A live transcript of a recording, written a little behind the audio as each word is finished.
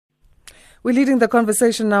We're leading the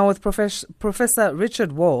conversation now with Professor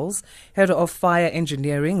Richard Walls, Head of Fire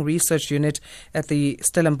Engineering Research Unit at the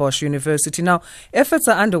Stellenbosch University. Now, efforts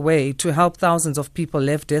are underway to help thousands of people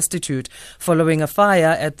left destitute following a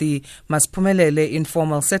fire at the Masiphumelele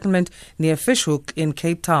informal settlement near Fish Hoek in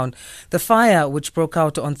Cape Town. The fire, which broke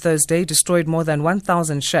out on Thursday, destroyed more than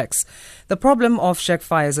 1,000 shacks. The problem of shack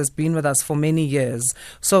fires has been with us for many years.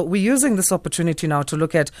 So we're using this opportunity now to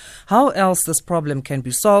look at how else this problem can be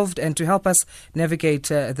solved, and to help us navigate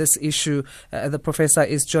this issue, the professor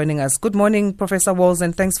is joining us. Good morning, Professor Walls,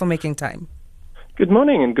 and thanks for making time. Good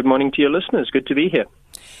morning, and good morning to your listeners. Good to be here.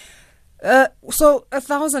 So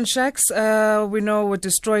 1,000 shacks, we know, were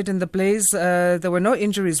destroyed in the blaze. There were no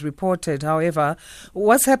injuries reported. However,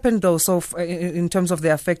 what's happened though in terms of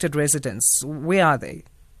the affected residents? Where are they?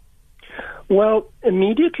 Well,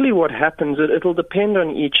 immediately what happens, it'll depend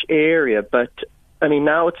on each area, but I mean,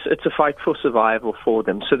 now it's a fight for survival for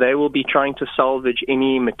them. So they will be trying to salvage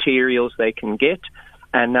any materials they can get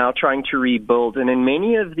and now trying to rebuild. And in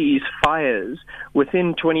many of these fires,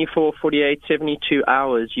 within 24, 48, 72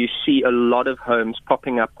 hours, you see a lot of homes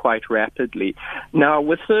popping up quite rapidly. Now,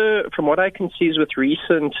 from what I can see is with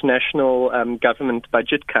recent national government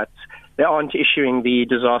budget cuts, they aren't issuing the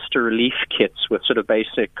disaster relief kits with sort of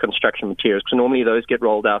basic construction materials, because normally those get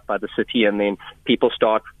rolled out by the city and then people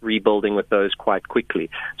start rebuilding with those quite quickly.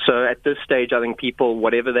 So at this stage, I think people,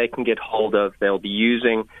 whatever they can get hold of, they'll be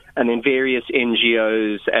using, and then various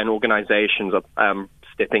NGOs and organizations are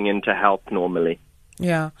stepping in to help normally.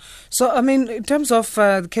 Yeah. So, I mean, in terms of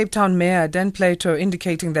the Cape Town Mayor, Dan Plato,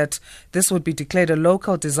 indicating that this would be declared a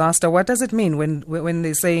local disaster, what does it mean when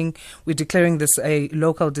they're saying we're declaring this a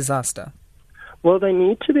local disaster? Well, they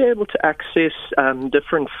need to be able to access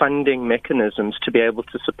different funding mechanisms to be able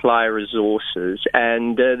to supply resources,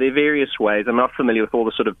 and there are various ways. I'm not familiar with all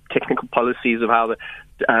the sort of technical policies of how the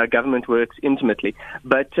government works intimately,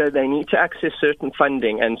 but they need to access certain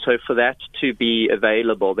funding, and so for that to be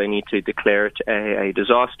available, they need to declare it a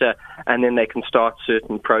disaster, and then they can start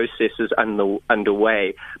certain processes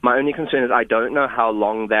underway. My only concern is I don't know how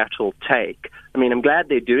long that will take. I mean, I'm glad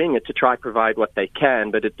they're doing it to try to provide what they can,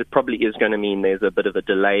 but it probably is going to mean there's a bit of a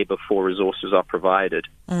delay before resources are provided.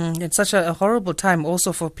 It's such a horrible time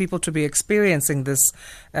also for people to be experiencing this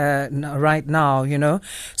right now, you know.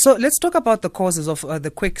 So let's talk about the causes of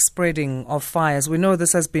the quick spreading of fires. We know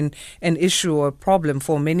this has been an issue or a problem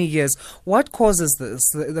for many years. What causes this,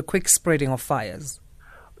 the quick spreading of fires?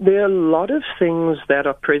 There are a lot of things that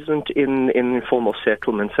are present in informal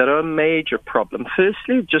settlements that are a major problem.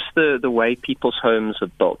 Firstly, just the way people's homes are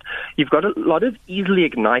built. You've got a lot of easily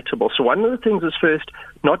ignitable. So one of the things is first,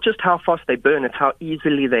 not just how fast they burn, it's how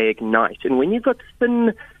easily they ignite. And when you've got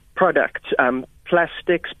thin products,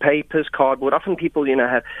 plastics, papers, cardboard, often people,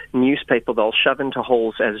 have newspaper they'll shove into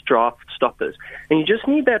holes as draft stoppers. And you just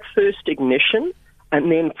need that first ignition. And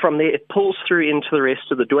then from there, it pulls through into the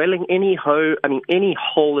rest of the dwelling. Any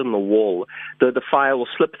hole in the wall, the fire will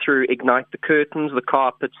slip through, ignite the curtains, the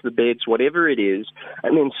carpets, the beds, whatever it is.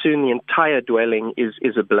 And then soon the entire dwelling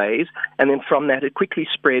is ablaze. And then from that, it quickly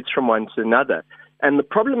spreads from one to another. And the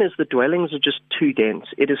problem is the dwellings are just too dense.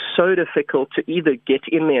 It is so difficult to either get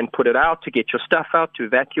in there and put it out, to get your stuff out, to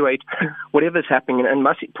evacuate, whatever's happening. And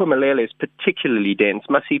Masiphumelele is particularly dense.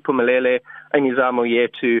 Masiphumelele, Imizamo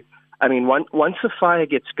Yetu. I mean, once a fire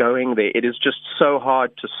gets going there, it is just so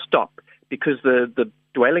hard to stop because the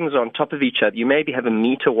dwellings are on top of each other. You maybe have a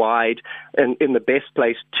meter wide, and in the best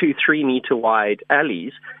place, 2-3 meter wide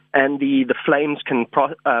alleys, and the flames can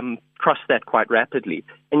cross that quite rapidly.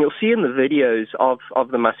 And you'll see in the videos of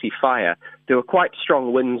the Masi fire, there were quite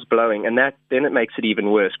strong winds blowing, and then it makes it even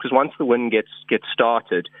worse because once the wind gets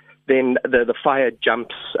started, then the fire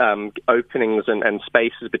jumps openings and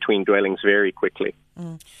spaces between dwellings very quickly.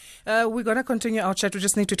 We're going to continue our chat. We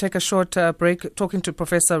just need to take a short break, talking to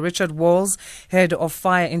Professor Richard Walls, Head of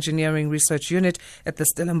Fire Engineering Research Unit at the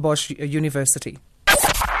Stellenbosch University.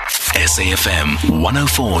 SAFM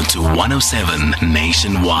 104 to 107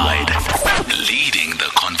 nationwide. Leading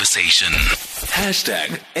the conversation.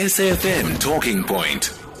 #SAFM Talking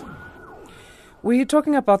Point. We're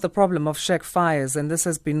talking about the problem of shack fires, and this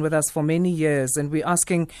has been with us for many years, and we're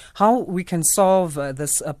asking how we can solve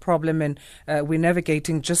this problem, and we're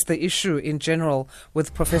navigating just the issue in general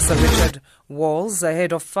with Professor Richard Walls,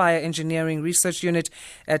 Head of Fire Engineering Research Unit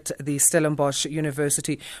at the Stellenbosch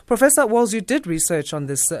University. Professor Walls, you did research on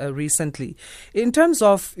this recently. In terms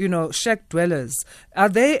of, shack dwellers, are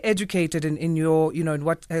they educated in your, in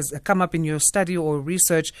what has come up in your study or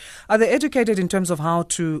research? Are they educated in terms of how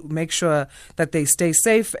to make sure that they stay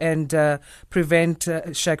safe and prevent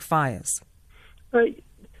shack fires?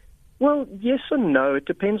 Well, yes and no. It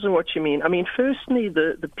depends on what you mean. I mean, firstly,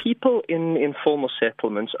 the people in informal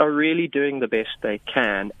settlements are really doing the best they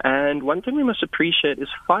can. And one thing we must appreciate is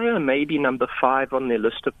fire may be number 5 on their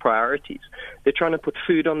list of priorities. They're trying to put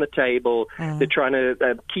food on the table. They're trying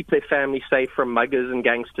to keep their family safe from muggers and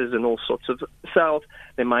gangsters and all sorts of stuff.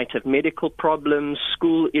 They might have medical problems,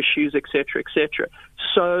 school issues, etc., etc.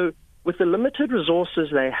 So with the limited resources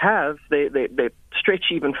they have, they stretch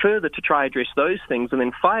even further to try address those things, and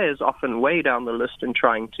then fire is often way down the list in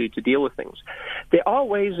trying to deal with things. There are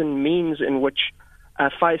ways and means in which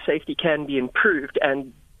fire safety can be improved,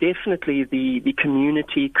 and definitely the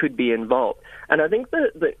community could be involved. And I think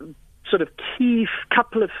the sort of key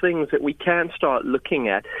couple of things that we can start looking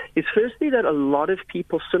at is firstly that a lot of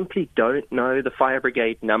people simply don't know the fire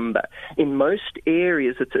brigade number. In most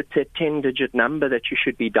areas, it's a 10-digit number that you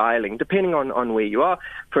should be dialing, depending on where you are.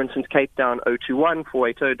 For instance, Cape Town 021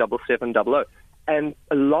 480 7700. And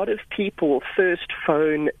a lot of people will first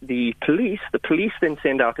phone the police. The police then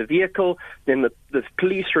send out a vehicle. Then the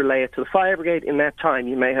police relay it to the fire brigade. In that time,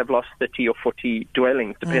 you may have lost 30 or 40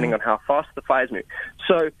 dwellings, depending on how fast the fires move.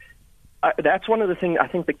 So that's one of the things, I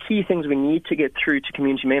think the key things we need to get through to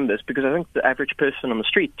community members, because I think the average person on the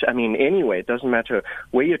street, I mean, anyway, it doesn't matter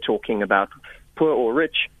where you're talking about, poor or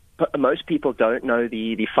rich, most people don't know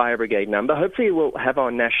the fire brigade number. Hopefully we'll have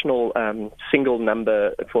our national single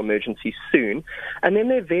number for emergencies soon. And then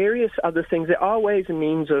there are various other things. There are ways and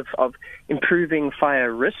means of improving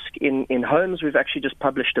fire risk in homes. We've actually just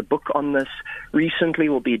published a book on this recently.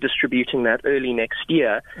 We'll be distributing that early next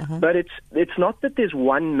year. But it's not that there's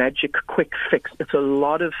one magic quick fix. It's a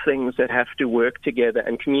lot of things that have to work together,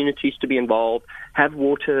 and communities to be involved, have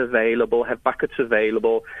water available, have buckets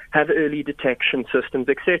available, have early detection systems,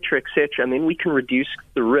 etc., and then we can reduce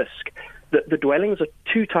the risk. The dwellings are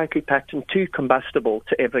too tightly packed and too combustible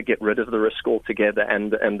to ever get rid of the risk altogether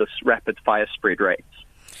and this rapid fire spread rates.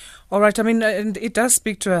 All right. I mean, and it does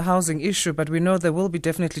speak to a housing issue, but we know there will be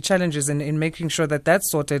definitely challenges in making sure that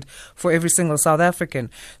that's sorted for every single South African.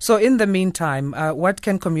 So in the meantime, what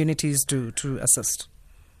can communities do to assist?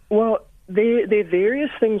 Well, there are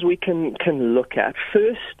various things we can look at.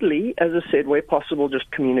 Firstly, as I said, where possible,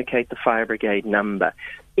 just communicate the fire brigade number.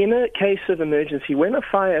 In a case of emergency, when a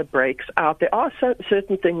fire breaks out, there are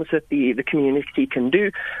certain things that the community can do.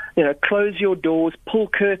 You know, close your doors, pull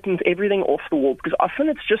curtains, everything off the wall, because often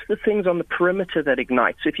it's just the things on the perimeter that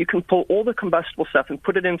ignite. So if you can pull all the combustible stuff and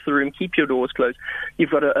put it into the room, keep your doors closed,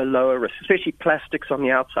 you've got a lower risk, especially plastics on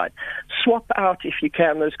the outside. Swap out, if you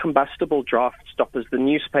can, those combustible draft stoppers, the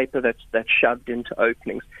newspaper that's shoved into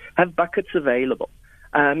openings. Have buckets available.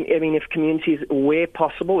 I mean, if communities, where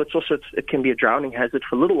possible, it can be a drowning hazard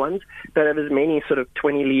for little ones, but have as many sort of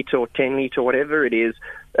 20-litre or 10-litre, whatever it is.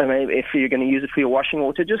 I mean, if you're going to use it for your washing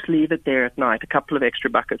water, just leave it there at night, a couple of extra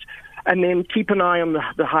buckets. And then keep an eye on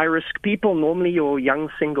the high-risk people, normally your young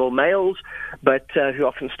single males, but who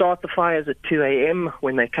often start the fires at 2 a.m.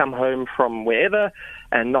 when they come home from wherever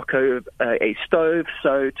and knock over a stove.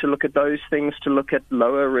 So to look at those things, to look at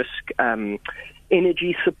lower-risk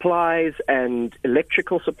energy supplies and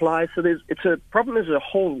electrical supplies. So it's a problem. There's a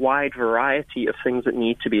whole wide variety of things that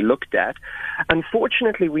need to be looked at.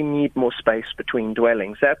 Unfortunately, we need more space between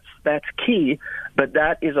dwellings. That's key, but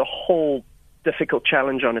that is a whole difficult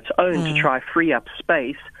challenge on its own to try free up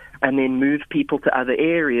space and then move people to other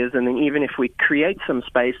areas. And then even if we create some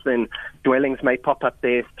space, then dwellings may pop up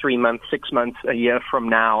there 3 months, 6 months, a year from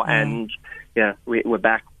now, and we're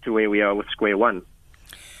back to where we are with square one.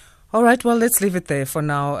 All right, well, let's leave it there for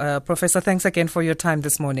now. Professor, thanks again for your time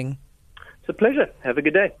this morning. It's a pleasure. Have a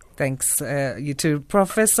good day. Thanks, you too.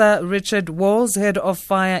 Professor Richard Walls, Head of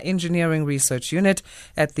Fire Engineering Research Unit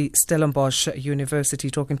at the Stellenbosch University,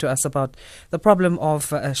 talking to us about the problem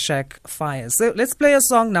of shack fires. So let's play a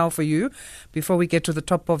song now for you before we get to the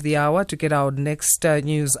top of the hour to get our next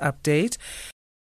news update.